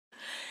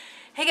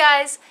Hey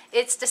guys,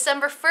 it's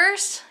December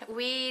 1st.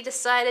 We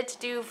decided to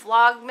do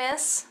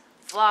vlogmas,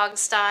 vlog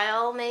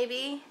style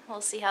maybe.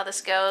 We'll see how this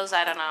goes,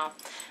 I don't know.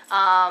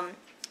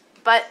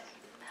 But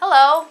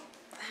hello.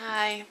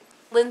 Hi.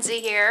 Lindsay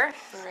here.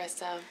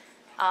 Marissa.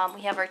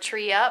 We have our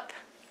tree up,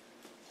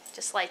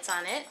 just lights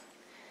on it.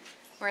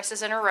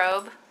 Marissa's in her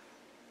robe.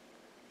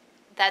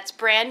 That's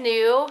brand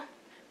new.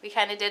 We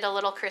kind of did a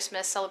little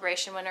Christmas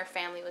celebration when her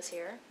family was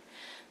here.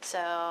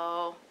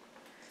 So,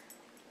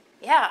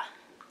 yeah.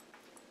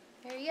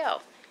 There you go.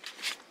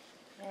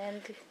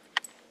 And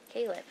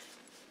Kaylin.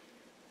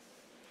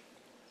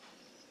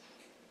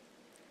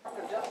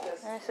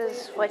 This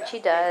is what she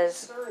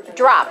does.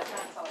 Drop.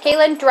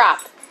 Kaylin,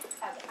 drop.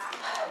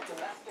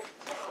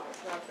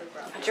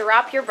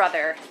 Drop your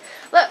brother.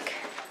 Look.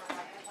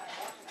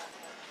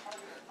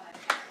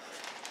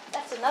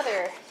 That's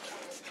another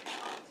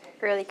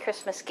early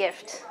Christmas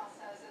gift.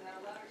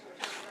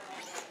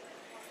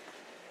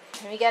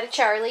 And we got a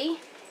Charlie.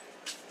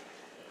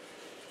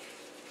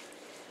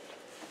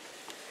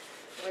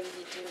 What are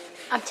you doing?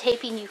 I'm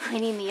taping you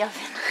cleaning the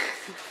oven.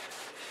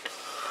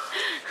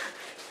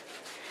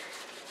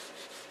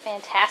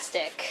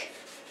 Fantastic.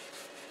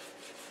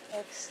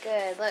 Looks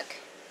good. Look.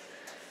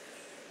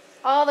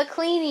 All the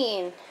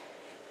cleaning.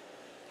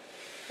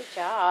 Good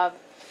job.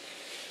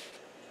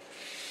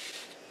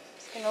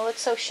 It's going to look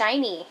so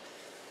shiny.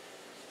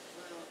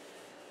 Well,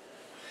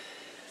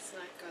 it's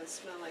not going to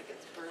smell like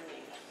it's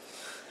burning.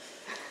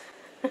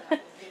 That will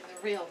be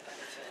the real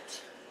benefit.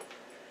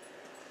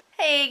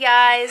 Hey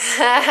guys.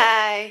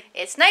 Hi.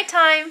 It's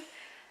nighttime,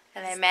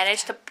 and I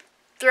managed to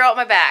throw out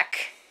my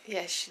back.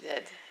 Yes, she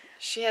did.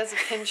 She has a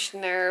pinched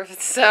nerve,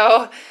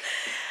 so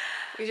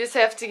we just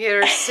have to get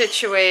her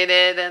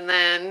situated, and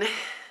then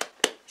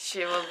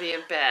she will be in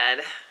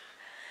bed.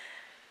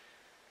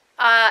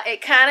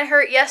 It kind of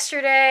hurt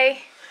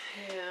yesterday.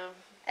 Yeah.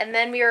 And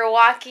then we were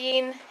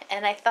walking,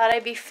 and I thought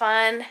I'd be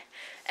fun,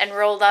 and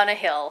rolled down a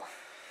hill.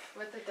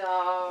 With the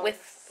dog.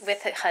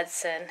 With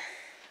Hudson.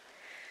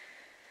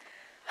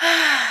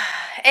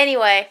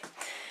 Anyway,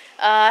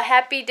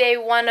 happy day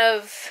one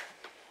of...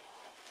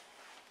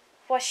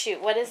 Well, shoot,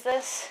 what is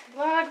this?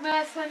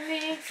 Vlogmas,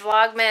 honey.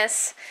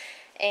 Vlogmas.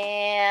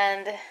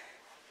 And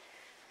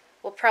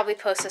we'll probably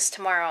post this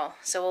tomorrow,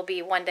 so we'll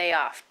be one day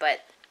off.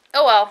 But,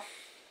 oh well.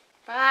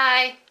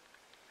 Bye.